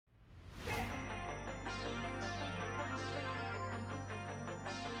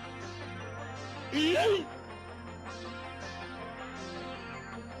All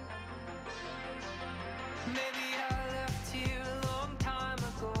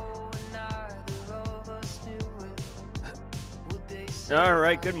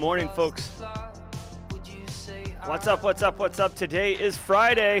right, good morning, folks. What's up, what's up, what's up? Today is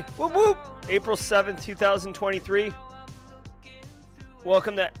Friday, whoop whoop, April 7th, 2023.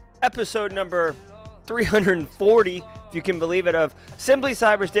 Welcome to episode number 340, if you can believe it, of Simply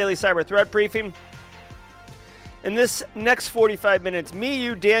Cyber's Daily Cyber Threat Briefing. In this next 45 minutes, me,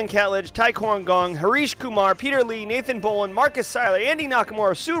 you, Dan Catledge, Tai Kwon Gong, Harish Kumar, Peter Lee, Nathan Bowen, Marcus Seiler, Andy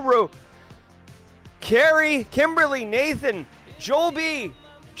Nakamura, Subaru, Carrie, Kimberly, Nathan, Joel B.,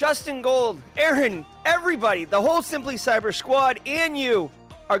 Justin Gold, Aaron, everybody, the whole Simply Cyber squad, and you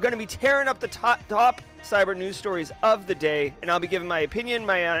are going to be tearing up the top cyber news stories of the day, and I'll be giving my opinion,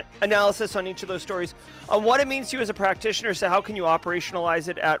 my analysis on each of those stories, on what it means to you as a practitioner, so how can you operationalize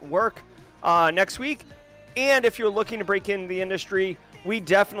it at work next week. And if you're looking to break into the industry, we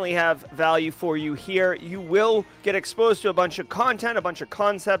definitely have value for you here. You will get exposed to a bunch of content, a bunch of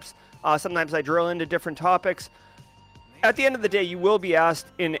concepts. Sometimes I drill into different topics. At the end of the day, you will be asked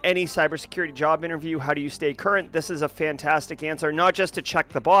in any cybersecurity job interview, how do you stay current? This is a fantastic answer, not just to check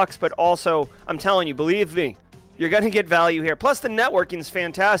the box, but also, I'm telling you, believe me, you're going to get value here. Plus, the networking is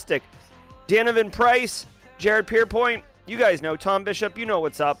fantastic. Donovan Price, Jared Pierpoint, you guys know, Tom Bishop, you know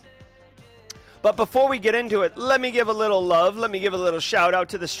what's up. But before we get into it, let me give a little love. Let me give a little shout out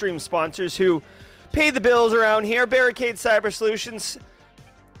to the stream sponsors who pay the bills around here. Barricade Cyber Solutions.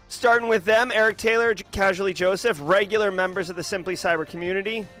 Starting with them, Eric Taylor, Casually Joseph, regular members of the Simply Cyber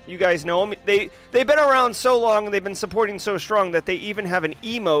community. You guys know them. They've been around so long, and they've been supporting so strong that they even have an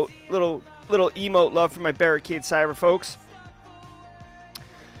emote, little emote love for my Barricade Cyber folks.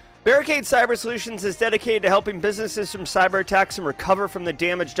 Barricade Cyber Solutions is dedicated to helping businesses from cyber attacks and recover from the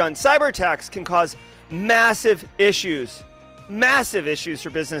damage done. Cyber attacks can cause massive issues for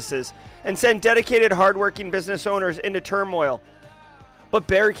businesses, and send dedicated, hardworking business owners into turmoil. But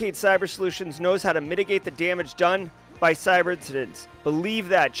Barricade Cyber Solutions knows how to mitigate the damage done by cyber incidents. Believe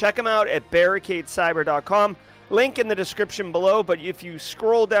that. Check them out at barricadecyber.com. Link in the description below. But if you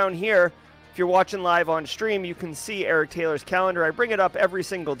scroll down here, if you're watching live on stream, you can see Eric Taylor's calendar. I bring it up every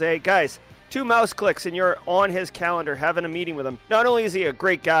single day. Guys, 2 mouse clicks and you're on his calendar having a meeting with him. Not only is he a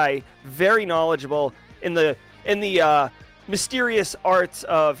great guy, very knowledgeable in the mysterious arts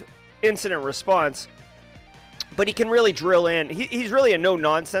of incident response, but he can really drill in. He's really a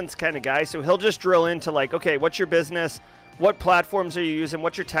no-nonsense kind of guy, so he'll just drill into like, okay, what's your business? What platforms are you using?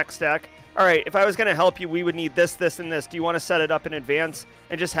 What's your tech stack? All right, if I was going to help you, we would need this, this, and this. Do you want to set it up in advance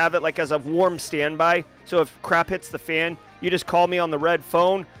and just have it like as a warm standby? So if crap hits the fan, you just call me on the red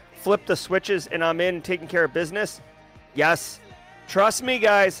phone, flip the switches, and I'm in taking care of business? Yes. Trust me,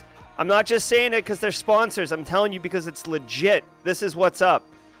 guys. I'm not just saying it because they're sponsors. I'm telling you because it's legit. This is what's up.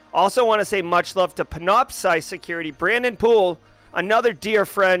 Also want to say much love to Panoptcy Security, Brandon Poole, another dear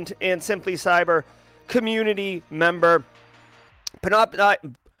friend and Simply Cyber community member.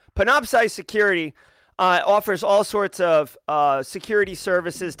 Panoptcy Security offers all sorts of security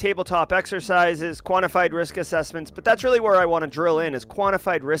services, tabletop exercises, quantified risk assessments, but that's really where I want to drill in is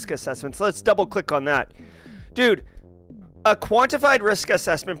quantified risk assessments. Let's double click on that. Dude, a quantified risk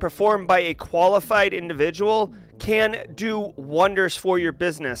assessment performed by a qualified individual can do wonders for your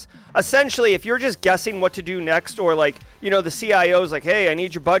business. Essentially, if you're just guessing what to do next, or like, you know, the CIO's like, hey, I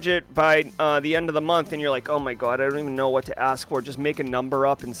need your budget by the end of the month, and you're like, oh my God, I don't even know what to ask for. Just make a number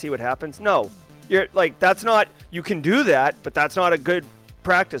up and see what happens. No, you're like, that's not, you can do that, but that's not a good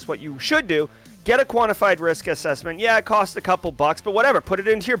practice. What you should do, get a quantified risk assessment. Yeah, it costs a couple bucks, but whatever, put it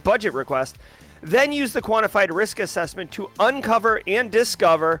into your budget request. Then use the quantified risk assessment to uncover and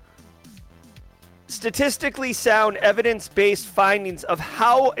discover statistically sound, evidence-based findings of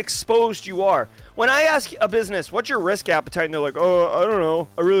how exposed you are. When I ask a business, what's your risk appetite? And they're like, oh, I don't know.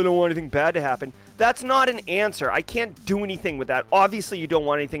 I really don't want anything bad to happen. That's not an answer. I can't do anything with that. Obviously, you don't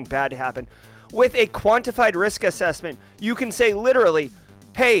want anything bad to happen. With a quantified risk assessment, you can say literally,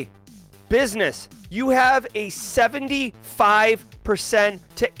 hey, business, you have a 75%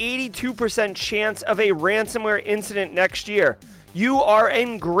 to 82% chance of a ransomware incident next year. You are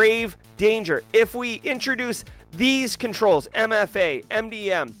in grave danger. If we introduce these controls, MFA,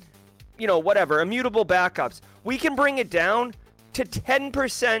 MDM, you know, whatever, immutable backups, we can bring it down to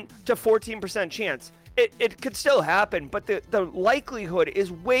 10% to 14% chance. It could still happen, but the likelihood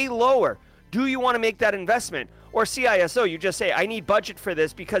is way lower. Do you want to make that investment? Or CISO, you just say, I need budget for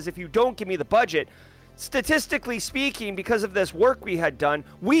this because if you don't give me the budget, statistically speaking, because of this work we had done,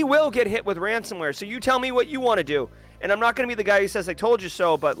 we will get hit with ransomware. So you tell me what you want to do. And I'm not going to be the guy who says, I told you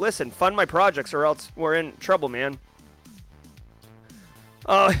so, but listen, fund my projects or else we're in trouble, man.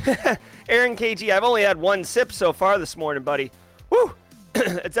 Aaron KG, I've only had one sip so far this morning, buddy. Woo!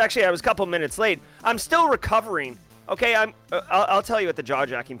 It's actually, I was a couple minutes late. I'm still recovering. Okay, I'll tell you at the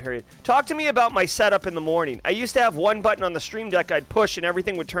jaw-jacking period. Talk to me about my setup in the morning. I used to have one button on the Stream Deck I'd push and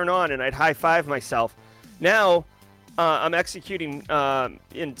everything would turn on and I'd high-five myself. Now, I'm executing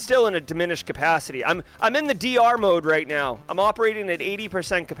still in a diminished capacity. I'm in the DR mode right now. I'm operating at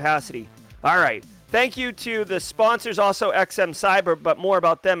 80% capacity. All right. Thank you to the sponsors, also XM Cyber, but more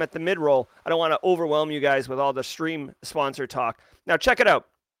about them at the mid-roll. I don't want to overwhelm you guys with all the stream sponsor talk. Now, check it out.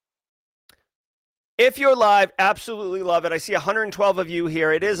 If you're live, absolutely love it. I see 112 of you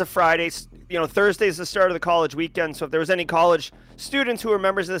here. It is a Friday. You know, Thursday is the start of the college weekend, so if there was any college students who are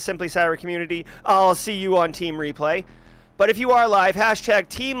members of the Simply Cyber community, I'll see you on Team Replay. But if you are live, hashtag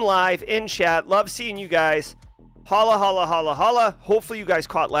Team Live in chat. Love seeing you guys. Holla, holla, holla, holla. Hopefully you guys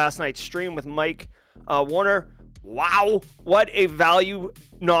caught last night's stream with Mike Warner. Wow, what a value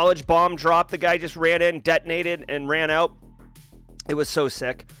knowledge bomb drop. The guy just ran in, detonated, and ran out. It was so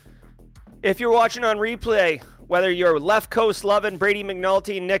sick. If you're watching on replay, whether you're left coast loving Brady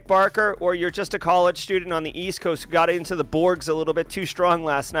McNulty, Nick Barker, or you're just a college student on the East Coast who got into the Borgs a little bit too strong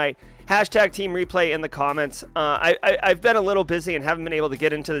last night, hashtag Team Replay in the comments. I've been a little busy and haven't been able to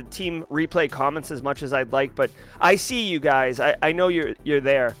get into the Team Replay comments as much as I'd like, but I see you guys. I know you're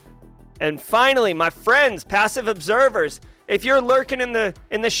there. And finally, my friends, passive observers, if you're lurking in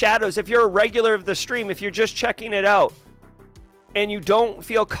the shadows, if you're a regular of the stream, if you're just checking it out, and you don't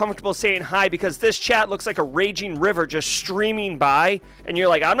feel comfortable saying hi because this chat looks like a raging river just streaming by, and you're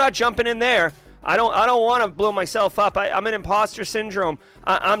like, I'm not jumping in there. I don't want to blow myself up. I'm in imposter syndrome.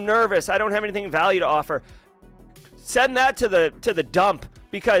 I'm nervous. I don't have anything of value to offer. Send that to the dump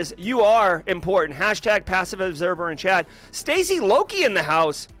because you are important. Hashtag passive observer in chat. Stacy Loki in the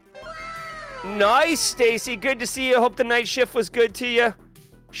house. Nice, Stacy. Good to see you. Hope the night shift was good to you.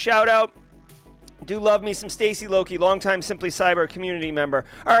 Shout out. Do love me some Stacy Loki, longtime Simply Cyber community member.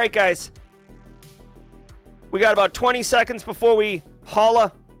 All right, guys. We got about 20 seconds before we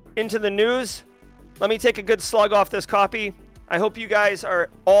holla into the news. Let me take a good slug off this coffee. I hope you guys are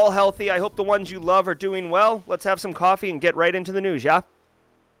all healthy. I hope the ones you love are doing well. Let's have some coffee and get right into the news, yeah?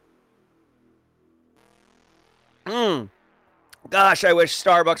 Gosh, I wish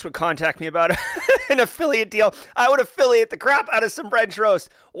Starbucks would contact me about an affiliate deal. I would affiliate the crap out of some French roast.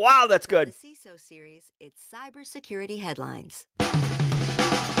 Wow, that's good. The CISO series, it's cybersecurity headlines.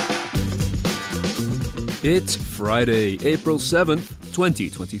 It's Friday, April 7th,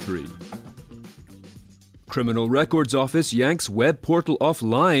 2023. Criminal Records Office yanks web portal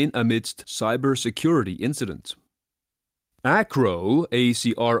offline amidst cybersecurity incident. ACRO,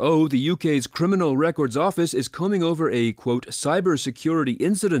 ACRO, the UK's Criminal Records Office, is coming over a, quote, cybersecurity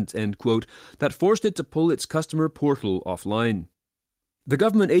incident, end quote, that forced it to pull its customer portal offline. The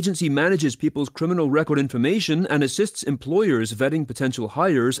government agency manages people's criminal record information and assists employers vetting potential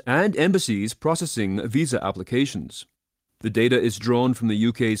hires and embassies processing visa applications. The data is drawn from the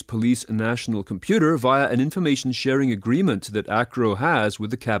UK's Police National Computer via an information sharing agreement that ACRO has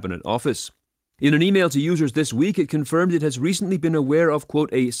with the Cabinet Office. In an email to users this week, it confirmed it has recently been aware of,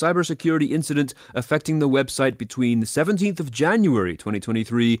 quote, a cybersecurity incident affecting the website between the 17th of January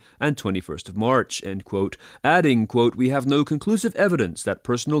 2023 and 21st of March, end quote, adding, quote, we have no conclusive evidence that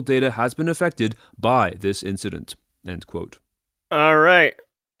personal data has been affected by this incident, end quote. All right.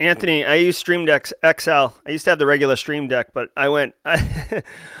 Anthony, I use Stream Deck XL. I used to have the regular Stream Deck, but I went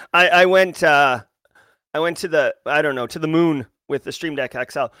to the moon with the Stream Deck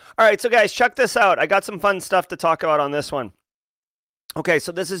XL. All right, so guys, check this out. I got some fun stuff to talk about on this one. Okay,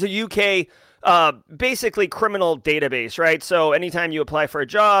 so this is a UK, basically criminal database, right? So anytime you apply for a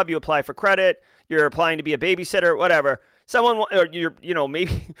job, you apply for credit, you're applying to be a babysitter, whatever. Someone, or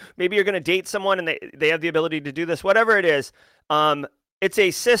maybe you're going to date someone and they have the ability to do this, whatever it is. It's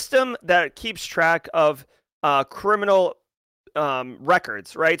a system that keeps track of criminal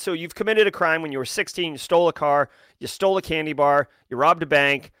records, right? So you've committed a crime when you were 16, you stole a car, you stole a candy bar, you robbed a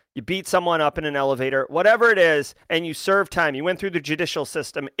bank, you beat someone up in an elevator, whatever it is, and you served time. You went through the judicial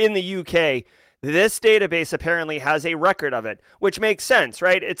system in the UK. This database apparently has a record of it, which makes sense,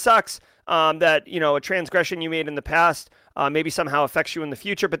 right? It sucks that, a transgression you made in the past maybe somehow affects you in the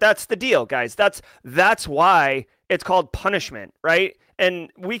future, but that's the deal, guys. That's why it's called punishment, right?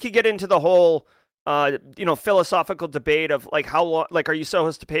 And we could get into the whole philosophical debate of like how long, like, are you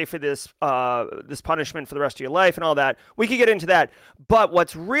supposed to pay for this punishment for the rest of your life and all that. We could get into that. But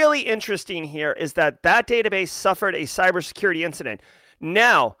what's really interesting here is that database suffered a cybersecurity incident.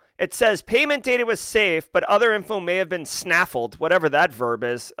 Now, it says payment data was safe, but other info may have been snaffled, whatever that verb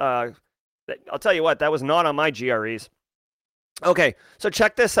is. I'll tell you what, that was not on my GREs. Okay, so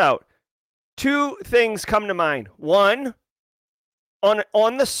check this out. Two things come to mind. One,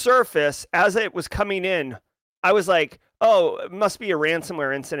 on the surface, as it was coming in, I was like, oh, it must be a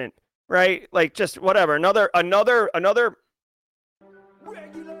ransomware incident, right? Like, just whatever.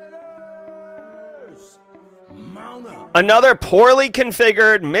 Another poorly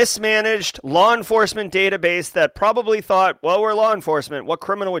configured, mismanaged law enforcement database that probably thought, well, we're law enforcement. What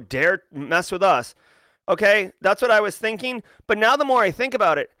criminal would dare mess with us? Okay, that's what I was thinking. But now the more I think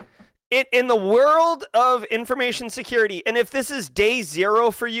about it, in the world of information security, and if this is day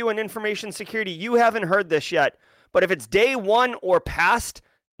 0 for you in information security, you haven't heard this yet. But if it's day 1 or past,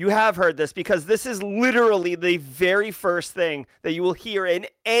 you have heard this, because this is literally the very first thing that you will hear in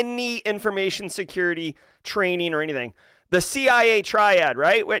any information security training or anything. The CIA triad,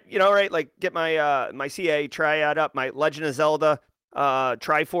 right? Right? Like, get my CIA triad up, my Legend of Zelda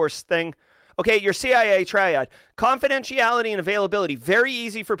Triforce thing. Okay, your CIA triad. Confidentiality and availability. Very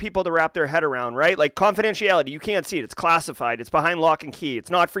easy for people to wrap their head around, right? Like, confidentiality, you can't see it. It's classified. It's behind lock and key.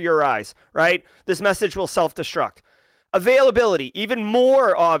 It's not for your eyes, right? This message will self-destruct. Availability, even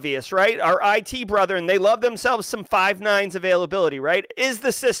more obvious, right? Our IT brethren, they love themselves some 5 nines availability, right? Is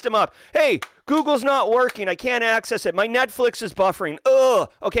the system up? Hey, Google's not working. I can't access it. My Netflix is buffering. Ugh.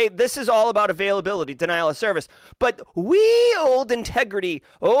 Okay, this is all about availability, denial of service. But we old integrity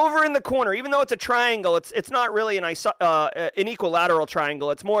over in the corner, even though it's a triangle, it's not really an equilateral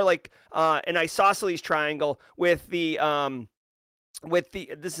triangle. It's more like an isosceles triangle with the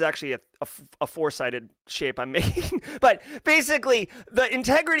this is actually a four-sided shape I'm making, but basically the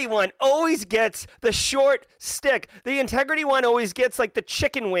integrity one always gets the short stick. The integrity one always gets like the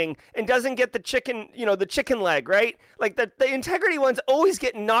chicken wing and doesn't get the chicken, the chicken leg, right? Like the integrity ones always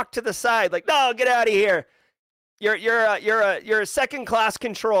get knocked to the side. Like, no, get out of here. You're a second-class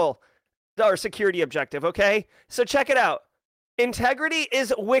control or security objective. Okay, so check it out. Integrity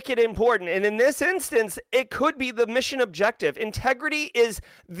is wicked important, and in this instance, it could be the mission objective. Integrity is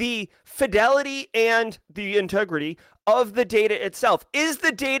the fidelity and the integrity of the data itself. Is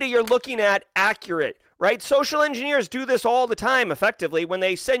the data you're looking at accurate, right? Social engineers do this all the time, effectively, when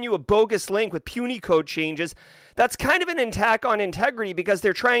they send you a bogus link with puny code changes. That's kind of an attack on integrity because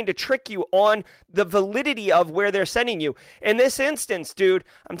they're trying to trick you on the validity of where they're sending you. In this instance, dude,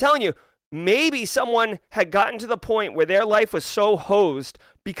 I'm telling you, maybe someone had gotten to the point where their life was so hosed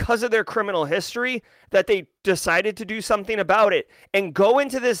because of their criminal history that they decided to do something about it and go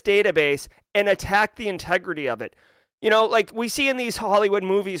into this database and attack the integrity of it. Like we see in these Hollywood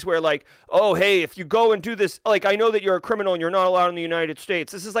movies where like, oh, hey, if you go and do this, like, I know that you're a criminal and you're not allowed in the United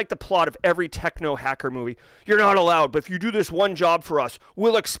States. This is like the plot of every techno hacker movie. You're not allowed, but if you do this one job for us,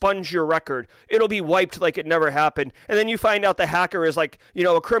 we'll expunge your record. It'll be wiped like it never happened. And then you find out the hacker is like,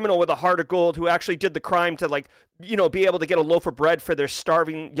 a criminal with a heart of gold who actually did the crime to like, be able to get a loaf of bread for their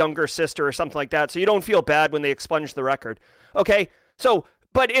starving younger sister or something like that. So you don't feel bad when they expunge the record. Okay. So,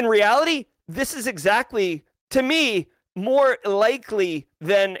 but in reality, this is exactly, to me, more likely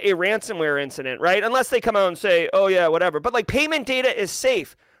than a ransomware incident, right? Unless they come out and say, oh yeah, whatever. But like, payment data is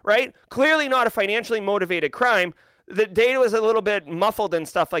safe, right? Clearly not a financially motivated crime. The data was a little bit muffled and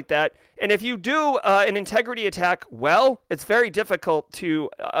stuff like that. And if you do an integrity attack, well, it's very difficult to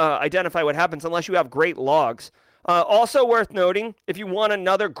identify what happens unless you have great logs. Also worth noting, if you want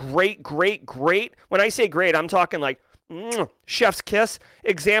another great, when I say great, I'm talking like chef's kiss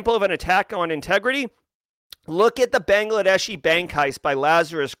example of an attack on integrity. Look at the Bangladeshi bank heist by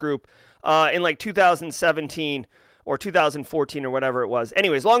Lazarus Group in like 2017 or 2014 or whatever it was.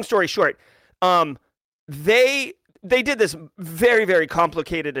 Anyways, long story short, they did this very, very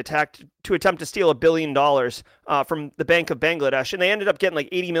complicated attack to attempt to steal $1 billion from the Bank of Bangladesh, and they ended up getting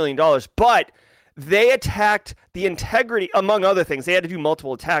like $80 million. But they attacked the integrity, among other things. They had to do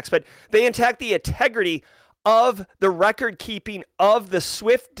multiple attacks, but they attacked the integrity of the record keeping of the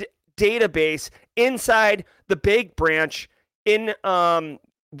SWIFT database inside the bank branch in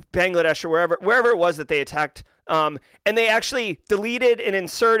Bangladesh or wherever it was that they attacked. And they actually deleted and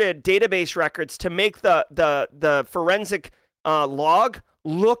inserted database records to make the forensic log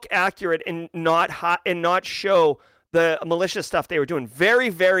look accurate and not show the malicious stuff they were doing. Very,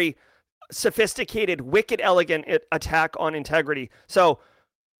 very sophisticated, wicked, elegant attack on integrity. So,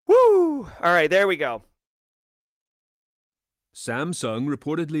 woo! All right, there we go. Samsung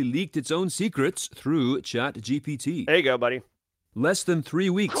reportedly leaked its own secrets through ChatGPT. There you go, buddy. Less than 3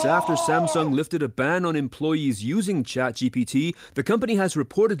 weeks after Samsung lifted a ban on employees using ChatGPT, the company has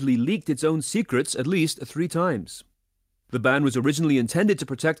reportedly leaked its own secrets at least 3 times. The ban was originally intended to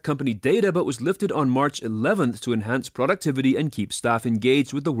protect company data but was lifted on March 11th to enhance productivity and keep staff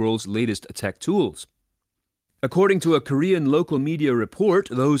engaged with the world's latest tech tools. According to a Korean local media report,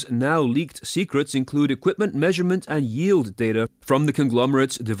 those now leaked secrets include equipment measurement and yield data from the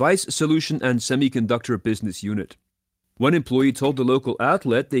conglomerate's device solution and semiconductor business unit. One employee told the local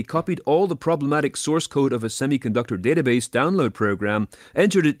outlet they copied all the problematic source code of a semiconductor database download program,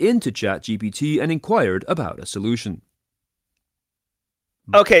 entered it into ChatGPT, and inquired about a solution.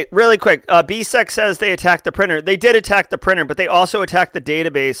 Okay, really quick. BSEC says they attacked the printer. They did attack the printer, but they also attacked the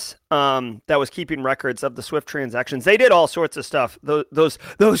database that was keeping records of the SWIFT transactions. They did all sorts of stuff. Those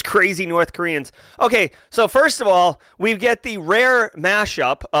crazy North Koreans. Okay, so first of all, we get the rare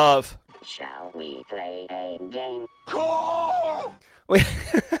mashup of. Shall we play a game?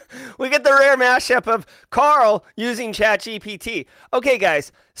 We get the rare mashup of Carl using ChatGPT. Okay,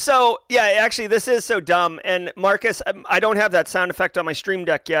 guys. So, yeah, actually, this is so dumb. And Marcus, I don't have that sound effect on my Stream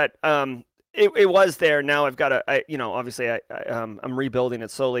Deck yet. It was there. Now I've got to, obviously, I'm rebuilding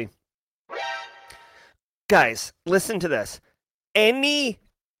it slowly. Guys, listen to this. Even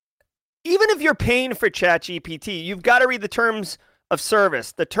if you're paying for ChatGPT, you've got to read the terms of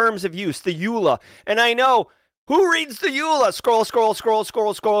service, the terms of use, the EULA. And I know, who reads the EULA?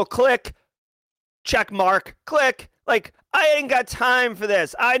 Scroll, click, check mark, click. Like, I ain't got time for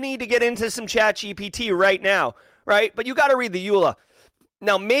this. I need to get into some ChatGPT right now, right? But you got to read the EULA.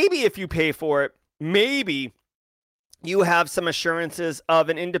 Now, maybe if you pay for it, maybe you have some assurances of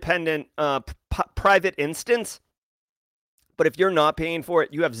an independent private instance. But if you're not paying for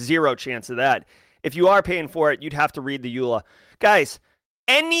it, you have zero chance of that. If you are paying for it, you'd have to read the EULA. Guys,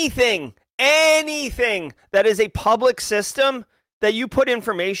 anything that is a public system that you put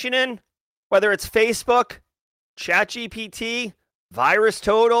information in, whether it's Facebook, ChatGPT,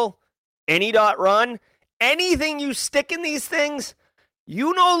 VirusTotal, any.run, anything you stick in these things,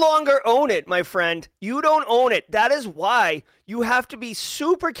 you no longer own it, my friend. You don't own it. That is why you have to be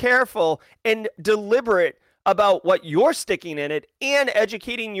super careful and deliberate about what you're sticking in it and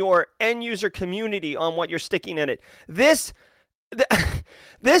educating your end user community on what you're sticking in it. This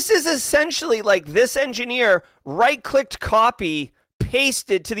is essentially like this engineer right-clicked copy,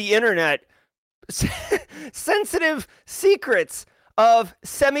 pasted to the internet, sensitive secrets of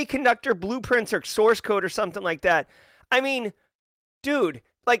semiconductor blueprints or source code or something like that. I mean, dude,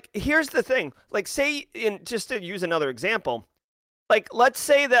 like, here's the thing. Like, say, just to use another example, like, let's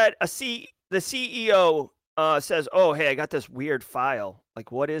say that the CEO says, oh, hey, I got this weird file.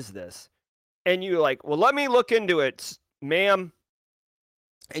 Like, what is this? And you're like, well, let me look into it, ma'am.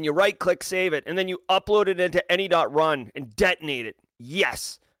 And you right-click, save it, and then you upload it into any.run and detonate it.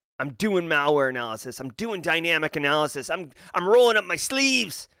 Yes, I'm doing malware analysis. I'm doing dynamic analysis. I'm rolling up my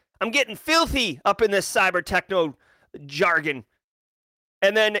sleeves. I'm getting filthy up in this cyber techno jargon.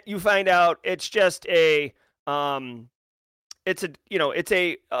 And then you find out it's just an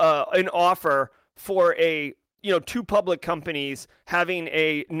offer for two public companies having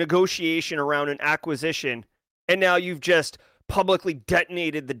a negotiation around an acquisition, and now you've just publicly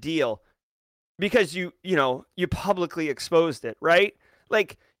detonated the deal because you publicly exposed it, right?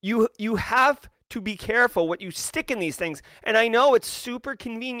 Like, you have to be careful what you stick in these things. And I know it's super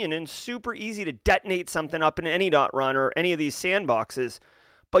convenient and super easy to detonate something up in any.run or any of these sandboxes,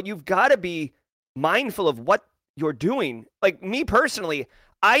 but you've got to be mindful of what you're doing. Like, me personally,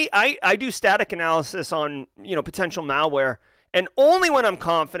 I do static analysis on, potential malware, and only when I'm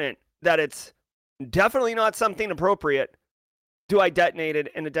confident that it's definitely not something appropriate do I detonate it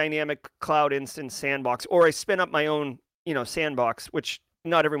in a dynamic cloud instance sandbox, or I spin up my own, sandbox, which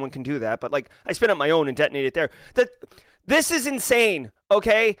not everyone can do that, but like, I spin up my own and detonate it there. This is insane,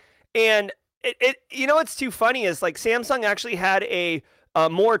 okay? And what's too funny is, like, Samsung actually had a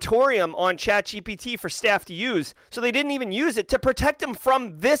moratorium on ChatGPT for staff to use, so they didn't even use it to protect them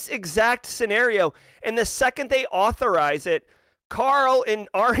from this exact scenario. And the second they authorize it, Carl in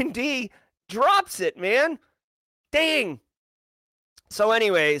R&D drops it, man. Dang. So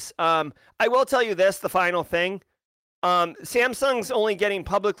anyways, I will tell you this, the final thing. Samsung's only getting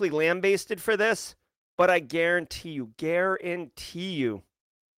publicly lambasted for this, but I guarantee you,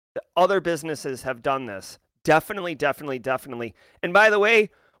 that other businesses have done this. Definitely. And by the way,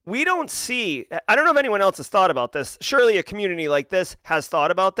 I don't know if anyone else has thought about this. Surely a community like this has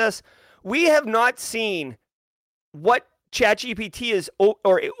thought about this. We have not seen what ChatGPT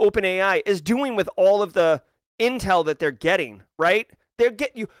or OpenAI is doing with all of the intel that they're getting, right?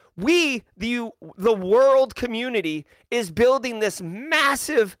 The world community is building this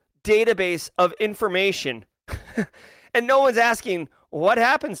massive database of information. And no one's asking what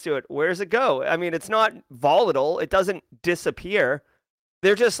happens to it. Where does it go? I mean, it's not volatile. It doesn't disappear.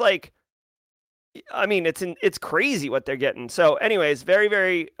 They're just like, I mean, it's crazy what they're getting. So anyways, very,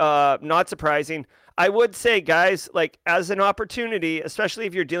 very not surprising. I would say, guys, like as an opportunity, especially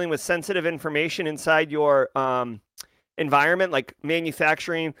if you're dealing with sensitive information inside your environment, like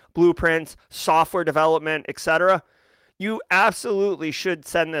manufacturing, blueprints, software development, etc., you absolutely should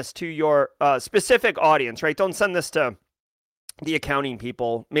send this to your specific audience, right? Don't send this to the accounting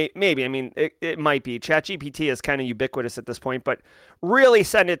people. Maybe, I mean, it might be. ChatGPT is kind of ubiquitous at this point, but really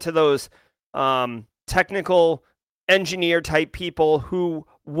send it to those technical engineer type people who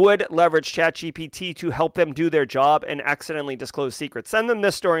would leverage ChatGPT to help them do their job and accidentally disclose secrets. Send them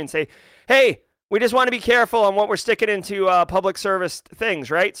this story and say, hey, we just want to be careful on what we're sticking into public service things,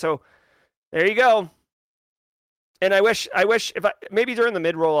 right? So there you go. And I wish if maybe during the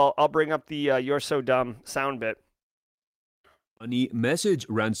mid-roll, I'll bring up the "You're So Dumb" sound bit. Money Message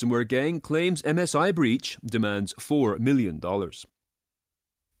ransomware gang claims MSI breach, demands $4 million. Taiwanese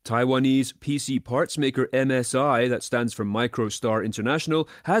PC parts maker MSI, that stands for Microstar International,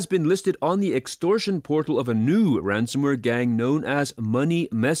 has been listed on the extortion portal of a new ransomware gang known as Money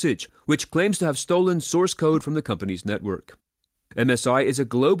Message, which claims to have stolen source code from the company's network. MSI is a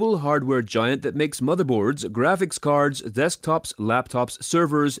global hardware giant that makes motherboards, graphics cards, desktops, laptops,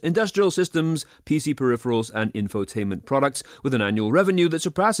 servers, industrial systems, PC peripherals, and infotainment products with an annual revenue that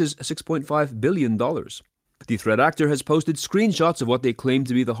surpasses $6.5 billion. The threat actor has posted screenshots of what they claim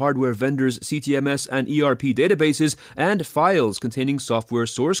to be the hardware vendor's CTMS and ERP databases and files containing software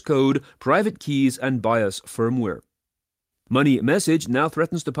source code, private keys, and BIOS firmware. Money Message now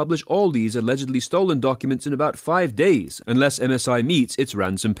threatens to publish all these allegedly stolen documents in about 5 days, unless MSI meets its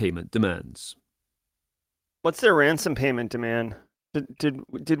ransom payment demands. What's their ransom payment demand?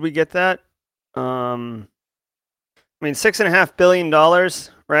 Did we get that? I mean, $6.5 billion,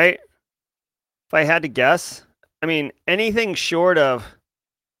 right? If I had to guess, I mean, anything short of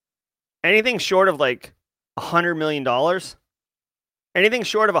like $100 million, anything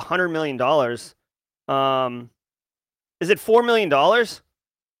short of $100 million, is it $4 million?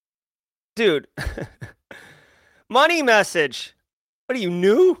 Dude, Money Message. What are you,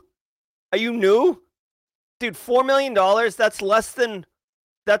 new? Are you new? Dude, $4 million, that's less than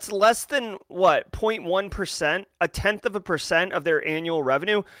what, 0.1%, 0.1% of their annual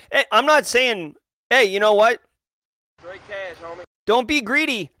revenue. Hey, I'm not saying, hey, you know what? Great cash, homie. Don't be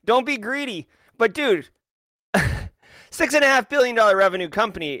greedy. But dude, $6.5 billion revenue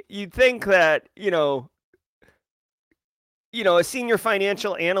company, you'd think that, a senior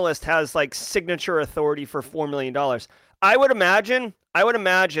financial analyst has like signature authority for $4 million. I would imagine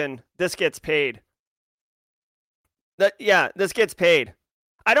this gets paid. This gets paid.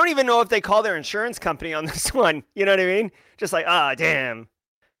 I don't even know if they call their insurance company on this one. You know what I mean? Just like, damn.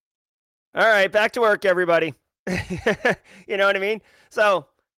 All right, back to work, everybody. You know what I mean? So,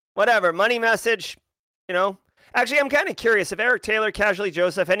 whatever. Money Message, Actually, I'm kind of curious if Eric Taylor, Casually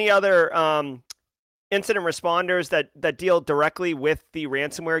Joseph, any other incident responders that deal directly with the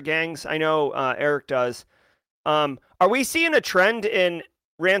ransomware gangs. I know Eric does. Are we seeing a trend in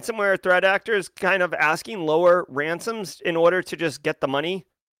ransomware threat actors kind of asking lower ransoms in order to just get the money,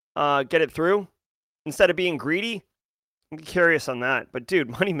 get it through, instead of being greedy? I'm curious on that. But dude,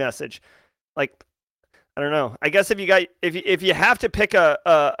 Money Message, like, I don't know. I guess if you have to pick a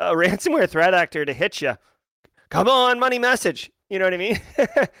ransomware threat actor to hit you, come on, Money Message. You know what I mean?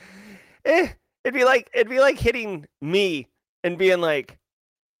 It'd be like hitting me and being like,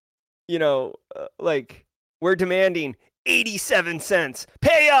 like, we're demanding 87 cents.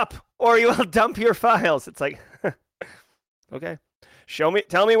 Pay up or you will dump your files. It's like, okay. Tell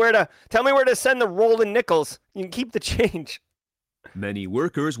me where to send the rolling nickels. You can keep the change. Many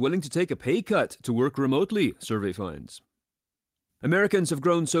workers willing to take a pay cut to work remotely, survey finds. Americans have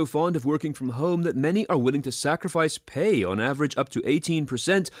grown so fond of working from home that many are willing to sacrifice pay, on average up to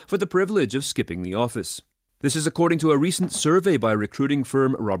 18%, for the privilege of skipping the office. This is according to a recent survey by recruiting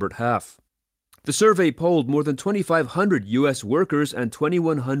firm Robert Half. The survey polled more than 2,500 U.S. workers and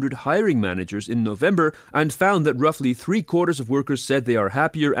 2,100 hiring managers in November and found that roughly 3/4 of workers said they are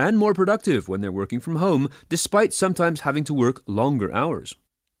happier and more productive when they're working from home, despite sometimes having to work longer hours.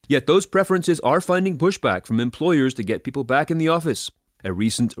 Yet those preferences are finding pushback from employers to get people back in the office. A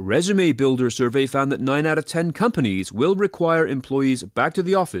recent Resume Builder survey found that 9 out of 10 companies will require employees back to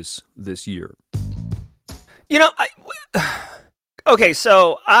the office this year. Okay,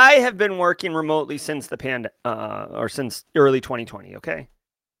 so I have been working remotely since the or since early 2020. Okay,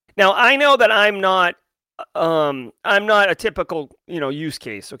 now I know that I'm not a typical use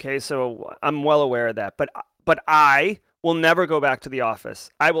case. Okay, so I'm well aware of that, but I will never go back to the office.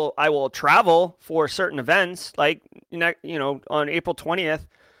 I will travel for certain events, like on April 20th.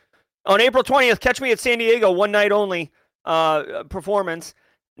 On April 20th, catch me at San Diego, one night only performance.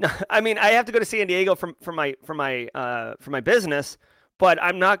 I mean, I have to go to San Diego for my business, but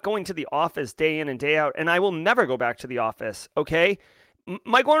I'm not going to the office day in and day out, and I will never go back to the office. Okay,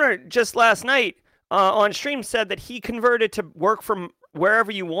 Mike Warner just last night on stream said that he converted to work from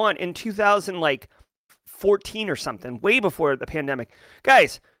wherever you want in 2000 like 14 or something, way before the pandemic.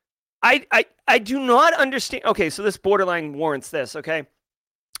 Guys, I do not understand. Okay, so this borderline warrants this. Okay,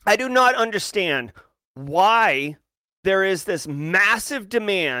 I do not understand why there is this massive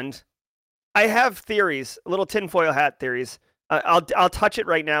demand. I have theories, little tinfoil hat theories. I'll touch it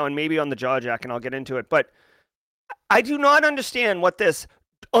right now and maybe on the jaw jack and I'll get into it. But I do not understand what this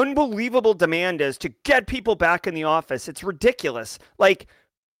unbelievable demand is to get people back in the office. It's ridiculous. Like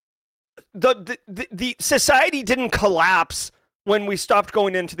the society didn't collapse when we stopped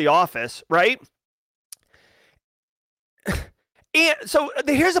going into the office, right? And so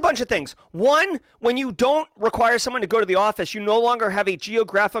here's a bunch of things. One, when you don't require someone to go to the office, you no longer have a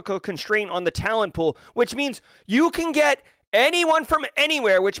geographical constraint on the talent pool, which means you can get anyone from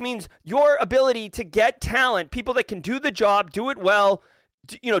anywhere, which means your ability to get talent, people that can do the job, do it well,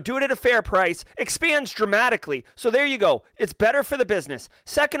 do it at a fair price, expands dramatically. So there you go. It's better for the business.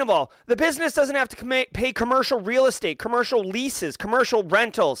 Second of all, the business doesn't have to pay commercial real estate, commercial leases, commercial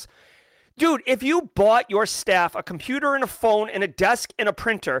rentals. Dude, if you bought your staff a computer and a phone and a desk and a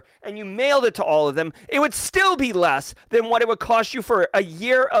printer and you mailed it to all of them, it would still be less than what it would cost you for a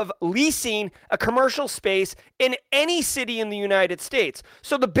year of leasing a commercial space in any city in the United States.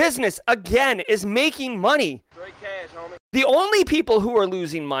 So the business, again, is making money. Straight cash, homie. The only people who are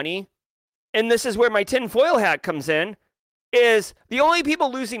losing money, and this is where my tinfoil hat comes in, is the only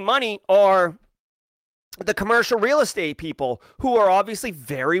people losing money are the commercial real estate people who are obviously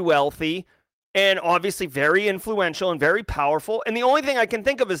very wealthy and obviously very influential and very powerful. And the only thing I can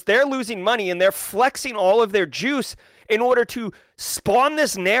think of is they're losing money and they're flexing all of their juice in order to spawn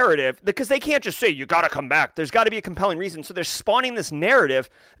this narrative, because they can't just say, you got to come back. There's got to be a compelling reason. So they're spawning this narrative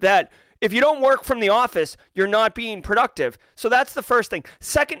that if you don't work from the office, you're not being productive. So that's the first thing.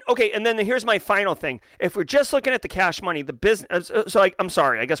 Second, okay, and then here's my final thing. If we're just looking at the cash money, the business, I'm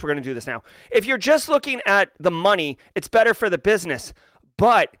sorry, I guess we're going to do this now. If you're just looking at the money, it's better for the business.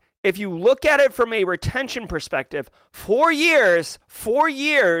 But if you look at it from a retention perspective, 4 years,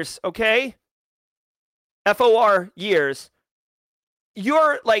 okay, FOR years,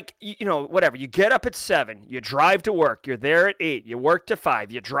 you're like, whatever, you get up at 7, you drive to work, you're there at 8, you work to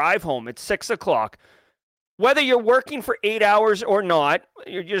 5, you drive home at 6 o'clock. Whether you're working for 8 hours or not,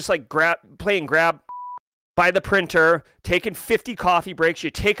 you're just like playing grab by the printer, taking 50 coffee breaks, you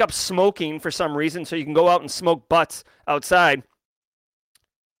take up smoking for some reason so you can go out and smoke butts outside.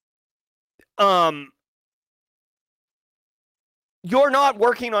 You're not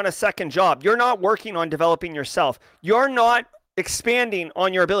working on a second job. You're not working on developing yourself. You're not expanding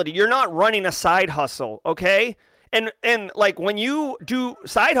on your ability. You're not running a side hustle, okay? And like when you do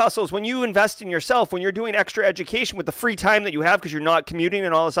side hustles, when you invest in yourself, when you're doing extra education with the free time that you have because you're not commuting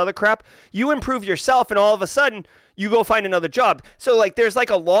and all this other crap, you improve yourself and all of a sudden you go find another job. So like there's like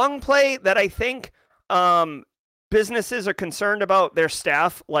a long play that I think businesses are concerned about their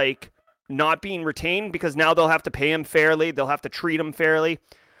staff like not being retained because now they'll have to pay them fairly. They'll have to treat them fairly.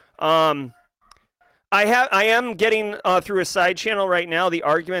 I am getting through a side channel right now the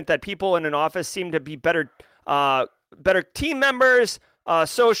argument that people in an office seem to be better team members,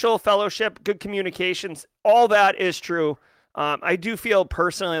 social fellowship, good communications. All that is true. I do feel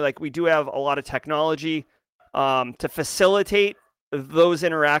personally like we do have a lot of technology to facilitate those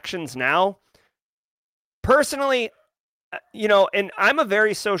interactions now. Personally, and I'm a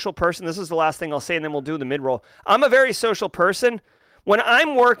very social person. This is the last thing I'll say, and then we'll do the mid-roll. I'm a very social person. When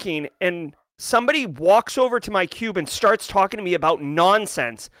I'm working and somebody walks over to my cube and starts talking to me about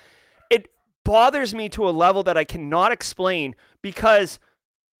nonsense, it bothers me to a level that I cannot explain, because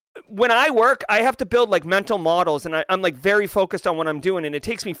when I work, I have to build like mental models, and I'm like very focused on what I'm doing, and it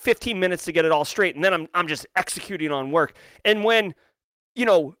takes me 15 minutes to get it all straight, and then I'm just executing on work. And when,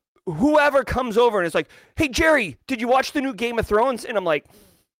 whoever comes over and is like, hey, Jerry, did you watch the new Game of Thrones? And I'm like,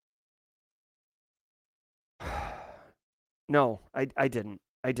 no, I didn't.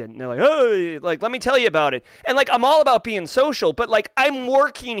 And they're like, oh, like, let me tell you about it. And like, I'm all about being social, but like, I'm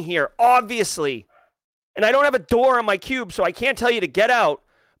working here, obviously. And I don't have a door on my cube, so I can't tell you to get out.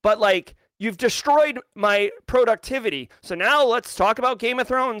 But like, you've destroyed my productivity. So now let's talk about Game of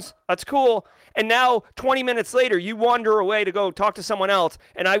Thrones. That's cool. And now 20 minutes later, you wander away to go talk to someone else,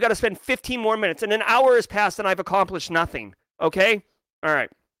 and I've got to spend 15 more minutes, and an hour has passed, and I've accomplished nothing. Okay? All right.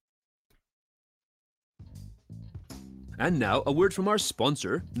 And now, a word from our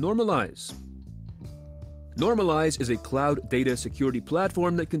sponsor, Normalize. Normalize is a cloud data security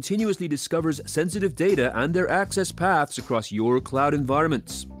platform that continuously discovers sensitive data and their access paths across your cloud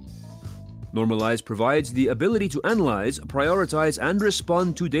environments. Normalize provides the ability to analyze, prioritize, and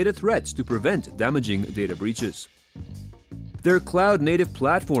respond to data threats to prevent damaging data breaches. Their cloud-native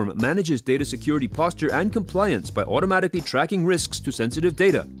platform manages data security posture and compliance by automatically tracking risks to sensitive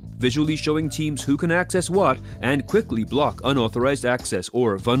data, visually showing teams who can access what, and quickly block unauthorized access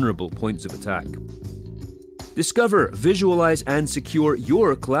or vulnerable points of attack. Discover, visualize, and secure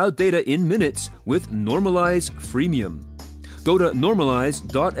your cloud data in minutes with Normalize Freemium. Go to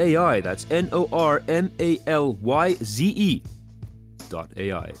normalize.ai, that's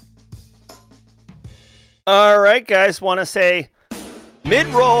NORMALYZE.ai. All right, guys, want to say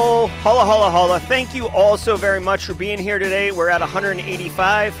mid-roll, holla, holla, holla. Thank you all so very much for being here today. We're at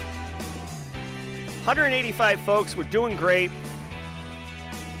 185. 185 folks, we're doing great.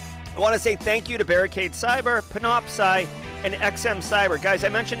 I want to say thank you to Barricade Cyber, Panoptcy, and XM Cyber. Guys, I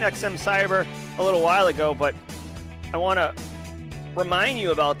mentioned XM Cyber a little while ago, but I want to remind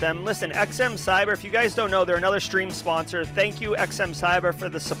you about them. Listen, XM Cyber, if you guys don't know, they're another stream sponsor. Thank you, XM Cyber, for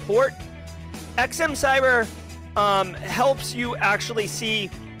the support. XM Cyber helps you actually see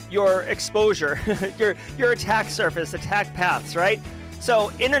your exposure, your attack surface, attack paths, right?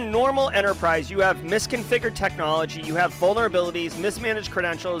 So in a normal enterprise, you have misconfigured technology, you have vulnerabilities, mismanaged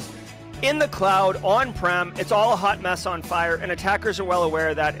credentials in the cloud, on-prem. It's all a hot mess on fire, and attackers are well aware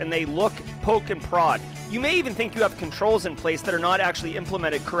of that, and they look, poke, and prod. You may even think you have controls in place that are not actually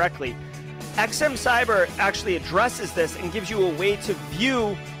implemented correctly. XM Cyber actually addresses this and gives you a way to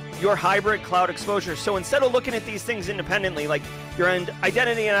view your hybrid cloud exposure. So instead of looking at these things independently, like your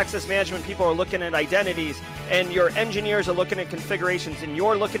identity and access management people are looking at identities, and your engineers are looking at configurations, and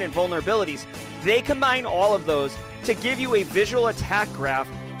you're looking at vulnerabilities, they combine all of those to give you a visual attack graph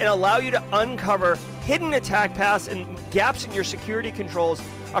and allow you to uncover hidden attack paths and gaps in your security controls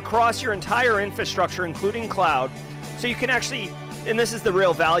across your entire infrastructure, including cloud. So you can actually, and this is the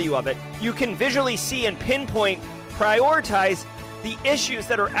real value of it, you can visually see and pinpoint, prioritize the issues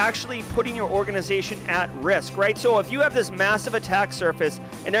that are actually putting your organization at risk, right? So if you have this massive attack surface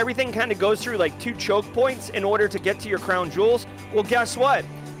and everything kind of goes through like 2 choke points in order to get to your crown jewels, well, guess what?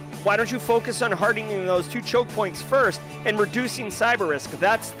 Why don't you focus on hardening those 2 choke points first and reducing cyber risk?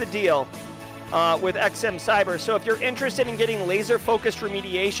 That's the deal with XM Cyber. So if you're interested in getting laser-focused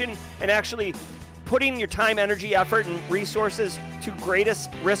remediation and actually putting your time, energy, effort, and resources to greatest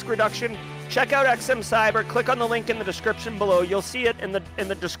risk reduction, check out XM Cyber. Click on the link in the description below. You'll see it in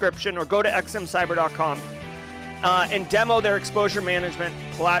the description, or go to xmcyber.com and demo their exposure management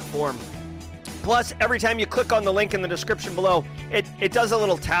platform. Plus, every time you click on the link in the description below, it does a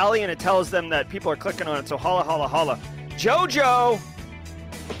little tally, and it tells them that people are clicking on it. So holla, holla, holla. Jojo!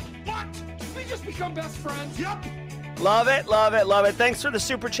 What? We just become best friends? Yep. Love it, love it, love it. Thanks for the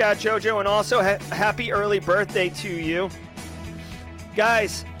super chat, Jojo, and also happy early birthday to you.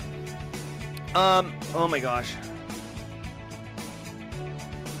 Guys, oh my gosh.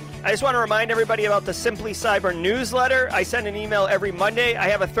 I just want to remind everybody about the Simply Cyber newsletter. I send an email every Monday. I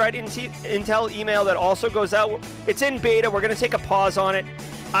have a threat intel email that also goes out. It's in beta. We're going to take a pause on it.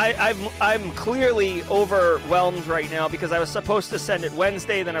 I'm clearly overwhelmed right now because I was supposed to send it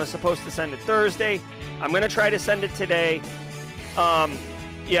Wednesday, then I was supposed to send it Thursday. I'm going to try to send it today.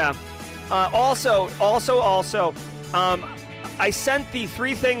 Yeah. Also, I sent the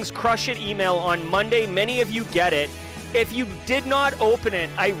 3 things crush it email on Monday. Many of you get it. If you did not open it,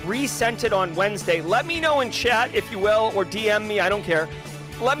 I resent it on Wednesday. Let me know in chat, if you will, or DM me. I don't care.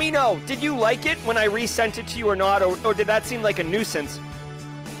 Let me know. Did you like it when I resent it to you or not, or did that seem like a nuisance?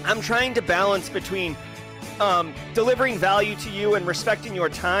 I'm trying to balance between delivering value to you and respecting your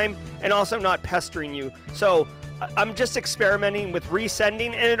time, and also not pestering you. So I'm just experimenting with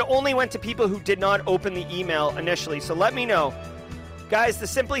resending, and it only went to people who did not open the email initially. So let me know. Guys, the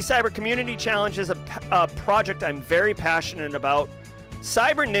Simply Cyber Community Challenge is a project I'm very passionate about.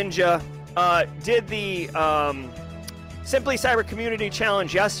 Cyber Ninja did the Simply Cyber Community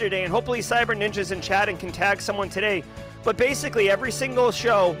Challenge yesterday, and hopefully Cyber Ninja's in chat and can tag someone today. But basically, every single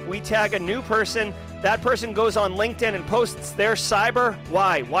show, we tag a new person. That person goes on LinkedIn and posts their cyber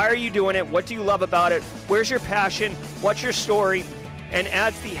why. Why are you doing it? What do you love about it? Where's your passion? What's your story? and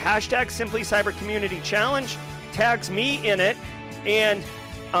adds the hashtag Simply Cyber Community Challenge, tags me in it, and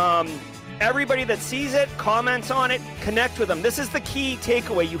everybody that sees it, comments on it, connect with them. This is the key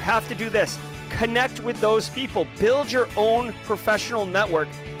takeaway. You have to do this. Connect with those people. Build your own professional network.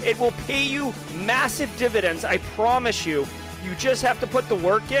 It will pay you massive dividends, I promise you. You just have to put the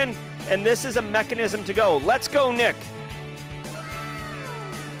work in, and this is a mechanism to go. Let's go, Nick.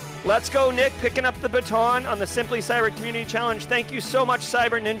 Let's go, Nick, picking up the baton on the Simply Cyber Community Challenge. Thank you so much,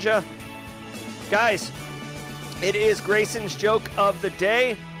 Cyber Ninja. Guys, it is Grayson's joke of the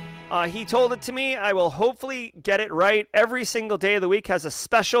day. He told it to me. I will hopefully get it right. Every single day of the week has a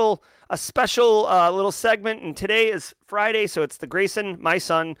special little segment, and today is Friday, so it's the Grayson, my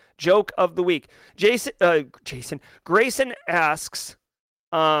son, joke of the week. Grayson asks,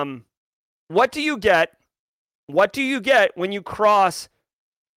 what do you get when you cross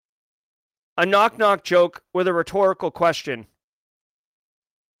a knock-knock joke with a rhetorical question?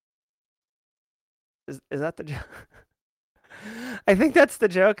 Is that the joke? I think that's the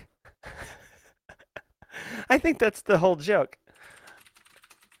joke. I think that's the whole joke.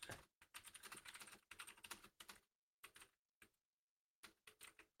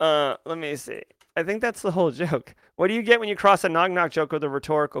 Let me see. I think that's the whole joke. What do you get when you cross a knock-knock joke with a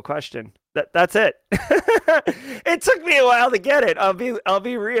rhetorical question? That's it. It took me a while to get it. I'll be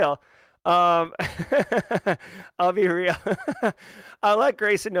real. I'll be real. I'll let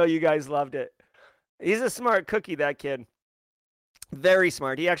Grayson know you guys loved it. He's a smart cookie, that kid. Very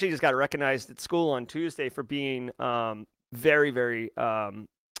smart. He actually just got recognized at school on Tuesday for being very, very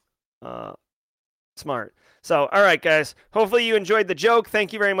smart. So, all right, guys. Hopefully you enjoyed the joke.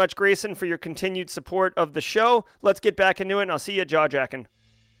 Thank you very much, Grayson, for your continued support of the show. Let's get back into it, and I'll see you at Jawjacking.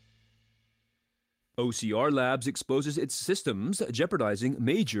 OCR Labs exposes its systems jeopardizing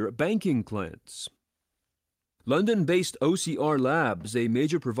major banking clients. London-based OCR Labs, a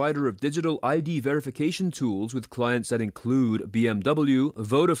major provider of digital ID verification tools with clients that include BMW,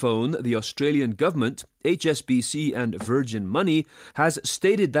 Vodafone, the Australian government, HSBC, and Virgin Money, has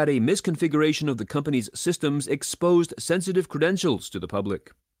stated that a misconfiguration of the company's systems exposed sensitive credentials to the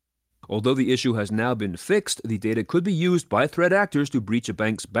public. Although the issue has now been fixed, the data could be used by threat actors to breach a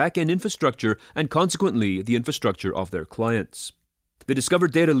bank's back-end infrastructure and consequently the infrastructure of their clients. The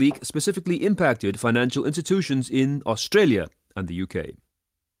discovered data leak specifically impacted financial institutions in Australia and the UK.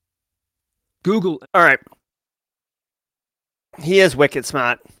 Google. All right. He is wicked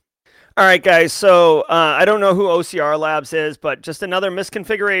smart. All right, guys. So I don't know who OCR Labs is, but just another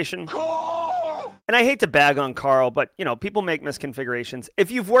misconfiguration. And I hate to bag on Carl, but people make misconfigurations. If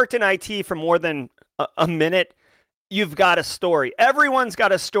you've worked in IT for more than a minute, you've got a story. Everyone's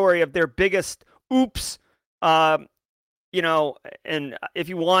got a story of their biggest oops. And if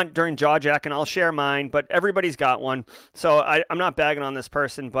you want during Jawjacking, I'll share mine, but everybody's got one. So I'm not bagging on this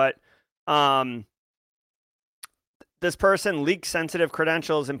person, but this person leaked sensitive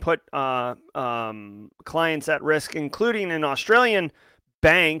credentials and put clients at risk, including an Australian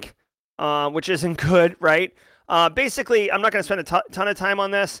bank, which isn't good, right? Basically, I'm not going to spend a ton of time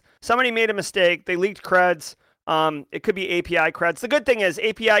on this. Somebody made a mistake. They leaked creds. It could be API creds. The good thing is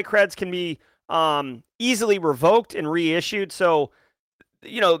API creds can be easily revoked and reissued. So,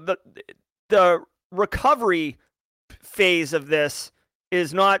 the recovery phase of this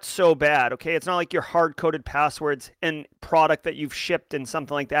is not so bad, okay? It's not like your hard-coded passwords and product that you've shipped and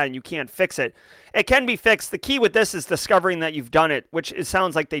something like that and you can't fix it. It can be fixed. The key with this is discovering that you've done it, which it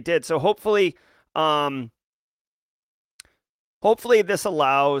sounds like they did. So hopefully this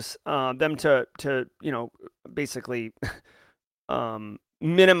allows them to basically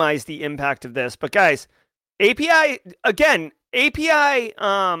minimize the impact of this. But guys, API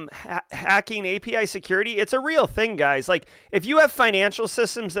hacking, API security, it's a real thing, guys. Like if you have financial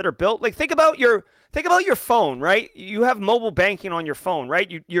systems that are built, like think about your phone, right? You have mobile banking on your phone,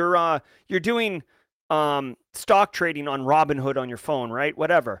 right? You're doing stock trading on Robinhood on your phone, right?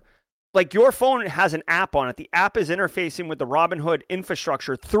 Whatever. Like your phone has an app on it. The app is interfacing with the Robinhood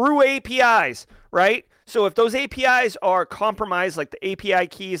infrastructure through APIs, right? So if those APIs are compromised, like the API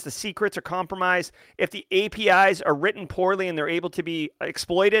keys, the secrets are compromised, if the APIs are written poorly and they're able to be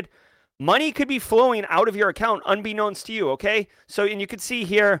exploited, money could be flowing out of your account unbeknownst to you, okay? So, and you could see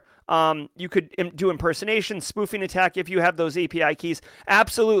here, you could do impersonation, spoofing attack if you have those API keys.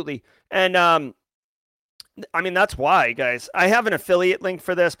 Absolutely. And that's why, guys. I have an affiliate link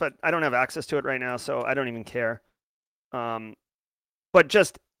for this, but I don't have access to it right now, so I don't even care. But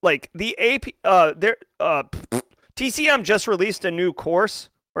just like the TCM just released a new course.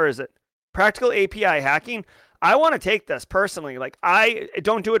 Where is it? Practical API hacking. I want to take this personally. Like I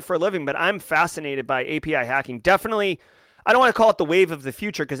don't do it for a living, but I'm fascinated by API hacking. Definitely, I don't want to call it the wave of the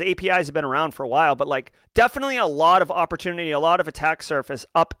future because APIs have been around for a while, but like definitely a lot of opportunity, a lot of attack surface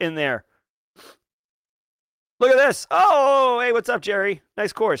up in there. Look at this. Oh, hey, what's up, Jerry?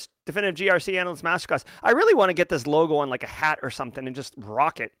 Nice course. Definitive GRC Analyst Masterclass. I really want to get this logo on like a hat or something and just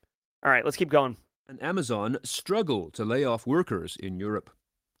rock it. All right, let's keep going. And Amazon struggle to lay off workers in Europe.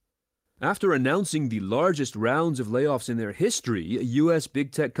 After announcing the largest rounds of layoffs in their history, US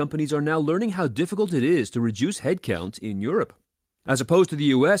big tech companies are now learning how difficult it is to reduce headcount in Europe. As opposed to the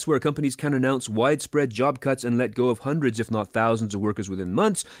US, where companies can announce widespread job cuts and let go of hundreds, if not thousands, of workers within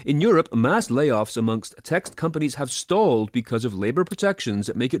months, in Europe, mass layoffs amongst tech companies have stalled because of labor protections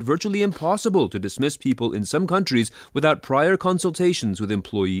that make it virtually impossible to dismiss people in some countries without prior consultations with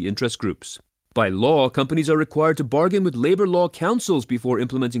employee interest groups. By law, companies are required to bargain with labor law councils before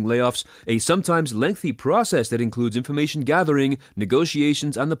implementing layoffs, a sometimes lengthy process that includes information gathering,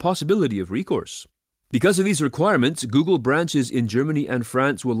 negotiations, and the possibility of recourse. Because of these requirements, Google branches in Germany and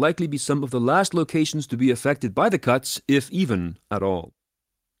France will likely be some of the last locations to be affected by the cuts, if even at all.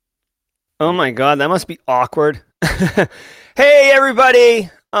 Oh my God, that must be awkward. Hey, everybody,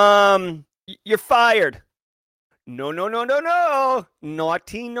 you're fired. No.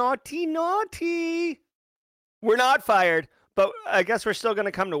 Naughty. We're not fired, but I guess we're still going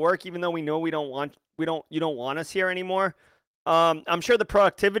to come to work even though we know you don't want us here anymore. I'm sure the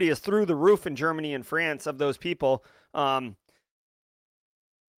productivity is through the roof in Germany and France of those people.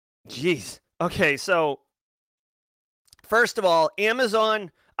 Geez. Okay, so first of all,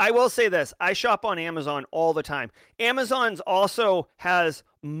 Amazon, I will say this. I shop on Amazon all the time. Amazon's also has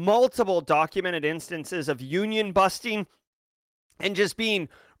multiple documented instances of union busting and just being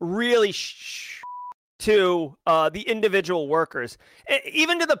really to the individual workers.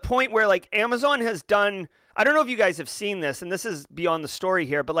 Even to the point where like Amazon has done, I don't know if you guys have seen this, and this is beyond the story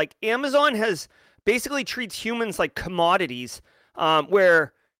here, but like Amazon has basically treats humans like commodities,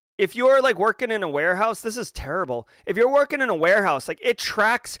 where if you're like working in a warehouse, this is terrible. If you're working in a warehouse, like it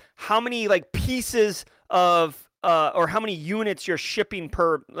tracks how many like pieces of or how many units you're shipping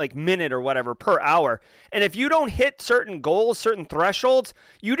per like minute or whatever per hour. And if you don't hit certain goals, certain thresholds,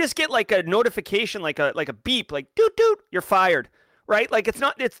 you just get like a notification, like a beep, like doot doot, you're fired, right? Like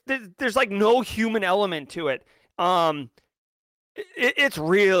there's like no human element to it. It's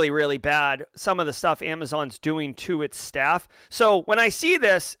really, really bad, some of the stuff Amazon's doing to its staff. So when I see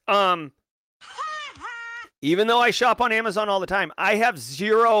this, even though I shop on Amazon all the time, I have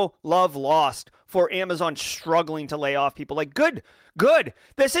zero love lost for Amazon struggling to lay off people. Like, good.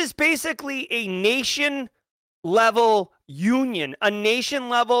 This is basically a nation-level union, a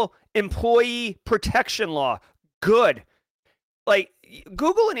nation-level employee protection law. Good. Like,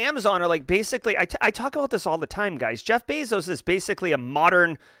 Google and Amazon are like basically, I talk about this all the time, guys. Jeff Bezos is basically a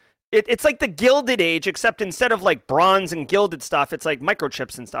modern, it's like the Gilded Age, except instead of like bronze and gilded stuff, it's like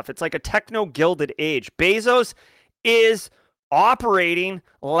microchips and stuff. It's like a techno-gilded age. Bezos is operating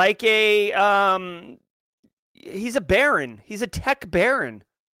like he's a baron. He's a tech baron.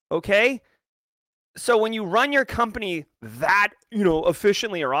 Okay? So when you run your company that,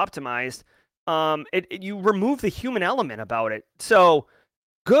 efficiently or optimized, you remove the human element about it. So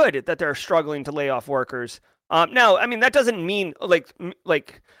good that they're struggling to lay off workers. Now, I mean, that doesn't mean like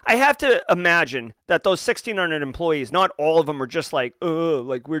I have to imagine that those 1,600 employees, not all of them are just like,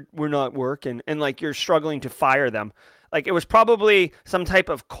 like we're not working, and like you're struggling to fire them. Like it was probably some type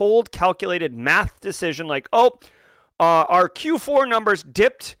of cold, calculated math decision. Like, our Q4 numbers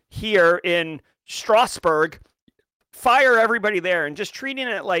dipped here in Strasbourg. Fire everybody there, and just treating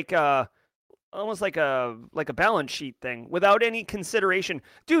it like almost like a balance sheet thing without any consideration.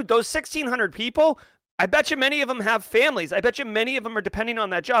 Dude, those 1,600 people, I bet you many of them have families. I bet you many of them are depending on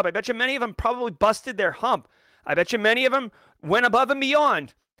that job. I bet you many of them probably busted their hump. I bet you many of them went above and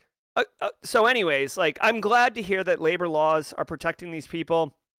beyond. So anyways, like I'm glad to hear that labor laws are protecting these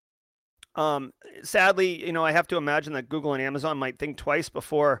people. Sadly, I have to imagine that Google and Amazon might think twice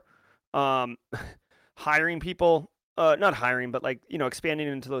before hiring people. Not hiring, but like, expanding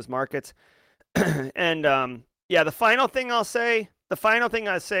into those markets. And the final thing I say,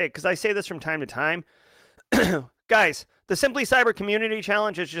 because I say this from time to time, guys, the Simply Cyber Community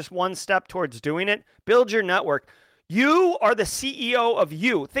Challenge is just one step towards doing it. Build your network. You are the CEO of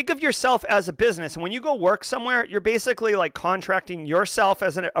you. Think of yourself as a business. And when you go work somewhere, you're basically like contracting yourself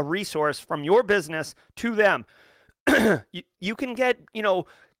as a resource from your business to them. You can get,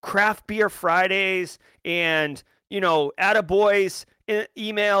 craft beer Fridays and, attaboys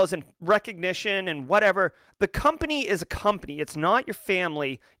emails and recognition and whatever. The company is a company. It's not your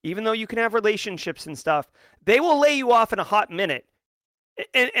family, even though you can have relationships and stuff. They will lay you off in a hot minute.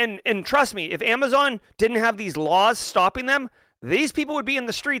 And trust me, if Amazon didn't have these laws stopping them, these people would be in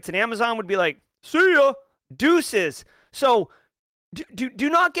the streets, and Amazon would be like, "See ya, deuces." So do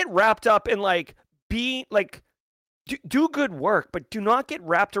not get wrapped up in like being like do good work, but do not get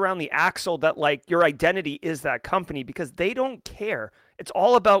wrapped around the axle that like your identity is that company, because they don't care. It's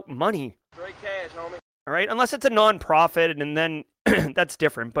all about money. Straight cash, homie. All right, unless it's a nonprofit, and then that's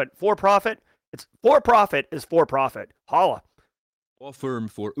different. But for profit, it's for profit is for profit. Holla. Law firm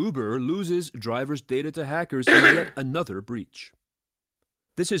for Uber loses drivers' data to hackers in yet another breach.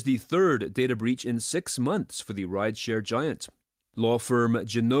 This is the third data breach in 6 months for the rideshare giant. Law firm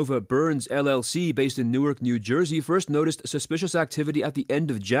Genova Burns LLC, based in Newark, New Jersey, first noticed suspicious activity at the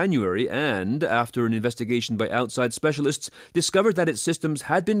end of January and, after an investigation by outside specialists, discovered that its systems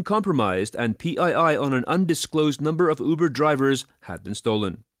had been compromised and PII on an undisclosed number of Uber drivers had been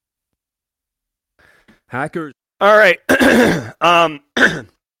stolen. Hackers. All right. All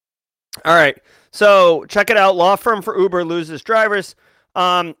right. So check it out. Law firm for Uber loses drivers.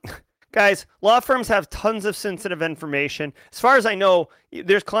 Guys, law firms have tons of sensitive information. As far as I know,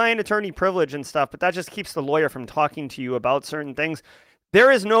 there's client attorney privilege and stuff, but that just keeps the lawyer from talking to you about certain things.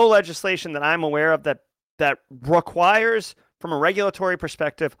 There is no legislation that I'm aware of that requires, from a regulatory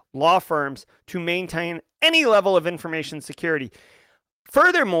perspective, law firms to maintain any level of information security.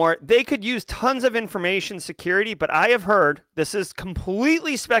 Furthermore, they could use tons of information security, but I have heard, this is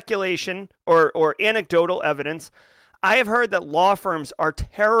completely speculation or anecdotal evidence, I have heard that law firms are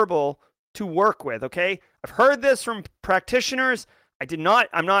terrible to work with, okay? I've heard this from practitioners. I'm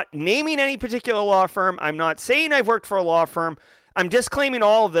not naming any particular law firm. I'm not saying I've worked for a law firm. I'm disclaiming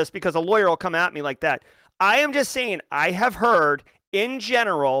all of this because a lawyer will come at me like that. I am just saying I have heard, in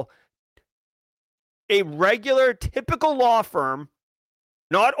general, a regular, typical law firm,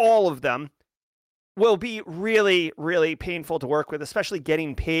 not all of them, will be really, really painful to work with, especially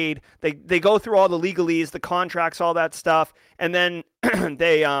getting paid. They go through all the legalese, the contracts, all that stuff, and then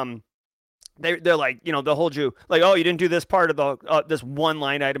they're like, they'll hold you like, oh, you didn't do this part of the this one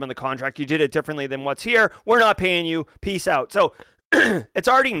line item in the contract. You did it differently than what's here. We're not paying you. Peace out. So it's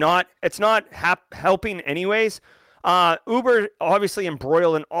not helping anyways. Uber obviously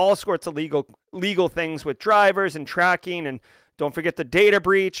embroiled in all sorts of legal things with drivers and tracking, and don't forget the data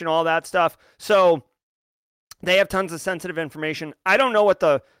breach and all that stuff. So they have tons of sensitive information. I don't know what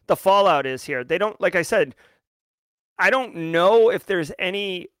the fallout is here. They don't, like I said, I don't know if there's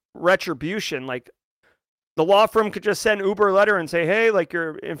any retribution. Like, the law firm could just send Uber a letter and say, hey, like,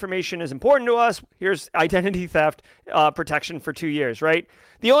 your information is important to us. Here's identity theft protection for 2 years, right?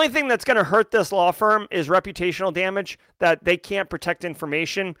 The only thing that's going to hurt this law firm is reputational damage, that they can't protect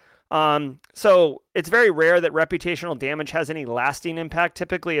information. So it's very rare that reputational damage has any lasting impact.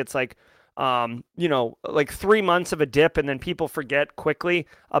 Typically, it's like, like 3 months of a dip, and then people forget quickly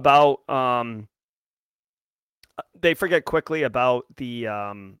about the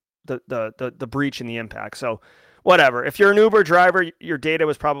breach and the impact. So whatever. If you're an Uber driver, your data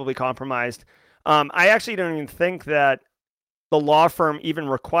was probably compromised. I actually don't even think that the law firm even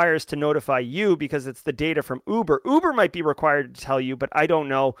requires to notify you, because it's the data from Uber. Uber might be required to tell you, but I don't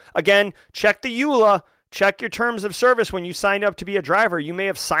know. Again, check the EULA. Check your terms of service when you signed up to be a driver. You may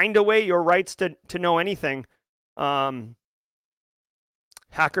have signed away your rights to know anything. Hackers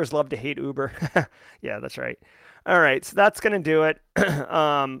love to hate Uber. Yeah, that's right. All right, so that's going to do it.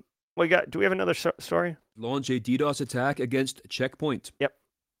 Do we have another story? Launch a DDoS attack against Checkpoint. Yep.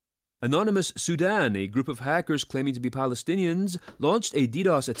 Anonymous Sudan, a group of hackers claiming to be Palestinians, launched a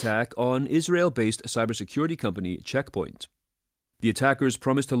DDoS attack on Israel-based cybersecurity company Checkpoint. The attackers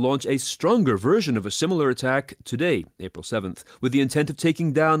promised to launch a stronger version of a similar attack today, April 7th, with the intent of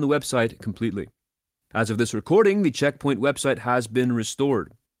taking down the website completely. As of this recording, the Checkpoint website has been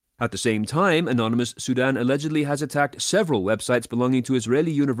restored. At the same time, Anonymous Sudan allegedly has attacked several websites belonging to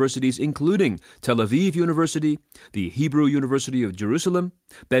Israeli universities, including Tel Aviv University, the Hebrew University of Jerusalem,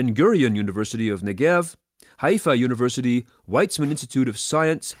 Ben Gurion University of Negev, Haifa University, Weizmann Institute of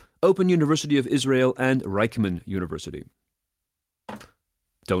Science, Open University of Israel, and Reichman University.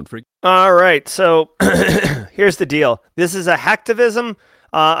 Don't forget. All right, so here's the deal. This is a hacktivism.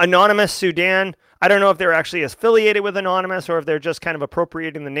 Anonymous Sudan. I don't know if they're actually affiliated with Anonymous or if they're just kind of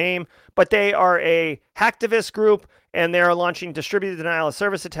appropriating the name, but they are a hacktivist group, and they are launching distributed denial of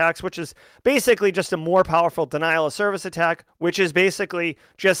service attacks, which is basically just a more powerful denial of service attack, which is basically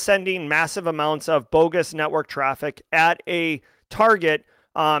just sending massive amounts of bogus network traffic at a target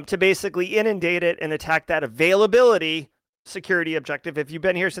to basically inundate it and attack that availability security objective. If you've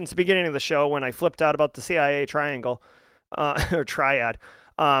been here since the beginning of the show, when I flipped out about the CIA triangle or triad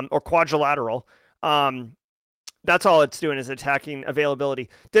or quadrilateral, That's all it's doing is attacking availability.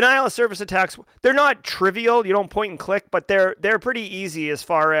 Denial of service attacks, they're not trivial. You don't point and click, but they're pretty easy as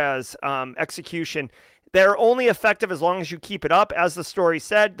far as execution. They're only effective as long as you keep it up. As the story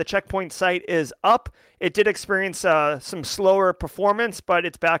said, the checkpoint site is up. It did experience some slower performance, but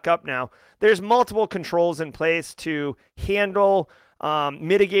it's back up now. There's multiple controls in place to handle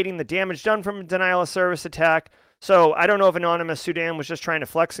mitigating the damage done from a denial of service attack. So I don't know if Anonymous Sudan was just trying to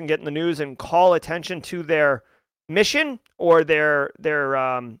flex and get in the news and call attention to their mission or their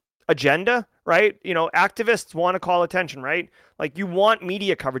agenda, right? You know, activists want to call attention, right? Like, you want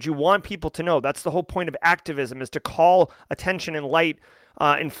media coverage. You want people to know. That's the whole point of activism, is to call attention and light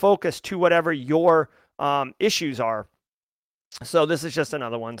and focus to whatever your issues are. So this is just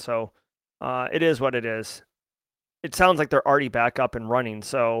another one. So it is what it is. It sounds like they're already back up and running.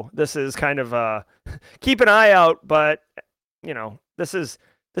 So this is kind of keep an eye out, but you know, this is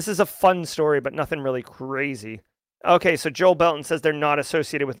a fun story, but nothing really crazy. Okay, so Joel Belton says they're not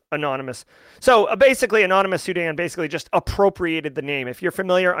associated with Anonymous. So basically, Anonymous Sudan basically just appropriated the name. If you're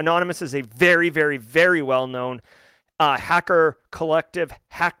familiar, Anonymous is a very, very, very well-known hacker collective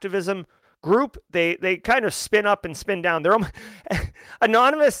hacktivism group. They kind of spin up and spin down. They're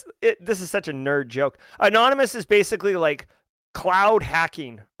Anonymous. This is such a nerd joke. Anonymous is basically like cloud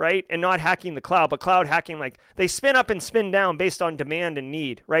hacking, right? And not hacking the cloud, but cloud hacking. Like, they spin up and spin down based on demand and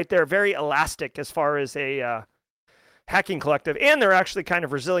need, right? They're very elastic as far as a hacking collective, and they're actually kind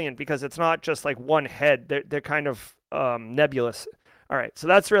of resilient because it's not just like one head. They're kind of nebulous. All right, so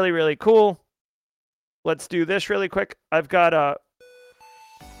that's really, really cool. Let's do this really quick. I have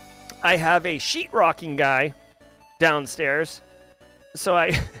a sheetrocking guy downstairs, so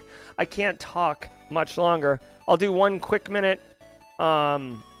I can't talk much longer. I'll do 1 quick minute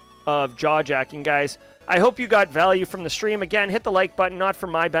of jaw jacking, guys. I hope you got value from the stream. Again, hit the like button, not for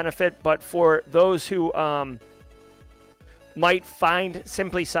my benefit, but for those who might find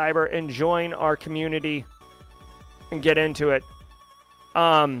Simply Cyber and join our community and get into it.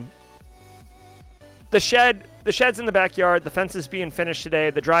 The shed's in the backyard. The fence is being finished today.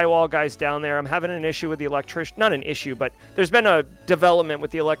 The drywall guy's down there. I'm having an issue with the electrician. Not an issue, but there's been a development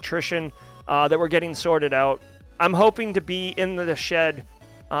with the electrician that we're getting sorted out. I'm hoping to be in the shed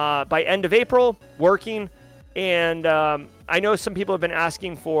by end of April, working. And I know some people have been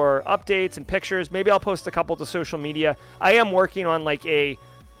asking for updates and pictures. Maybe I'll post a couple to social media. I am working on like a,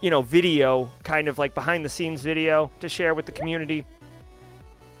 video, kind of like behind the scenes video to share with the community.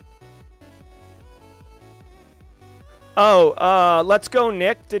 Oh, Let's Go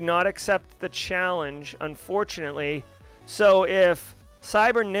Nick did not accept the challenge, unfortunately. So if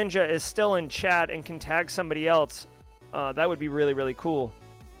Cyber Ninja is still in chat and can tag somebody else, that would be really, really cool.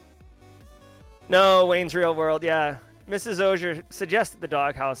 No, Wayne's Real World, yeah. Mrs. Ozier suggested the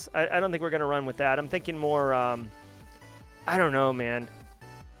doghouse. I don't think we're going to run with that. I'm thinking more, I don't know, man.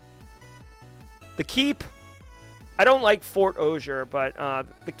 The Keep. I don't like Fort Ozier, but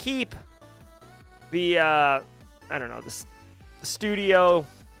the Keep, I don't know, the studio.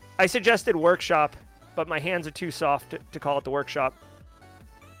 I suggested Workshop, but my hands are too soft to call it the Workshop.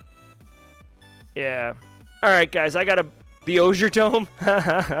 Yeah. All right, guys, I got the Ozier Dome.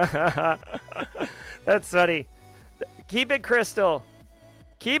 That's funny. Keep it crystal.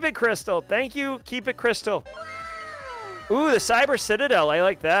 Keep it crystal. Thank you. Keep it crystal. Ooh, the Cyber Citadel. I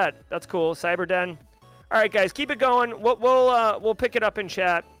like that. That's cool. Cyber Den. All right, guys, keep it going. We'll pick it up in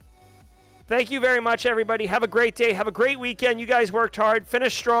chat. Thank you very much, everybody. Have a great day. Have a great weekend. You guys worked hard.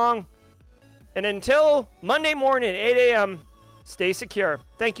 Finish strong. And until Monday morning, 8 a.m., stay secure.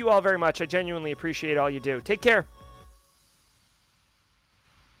 Thank you all very much. I genuinely appreciate all you do. Take care.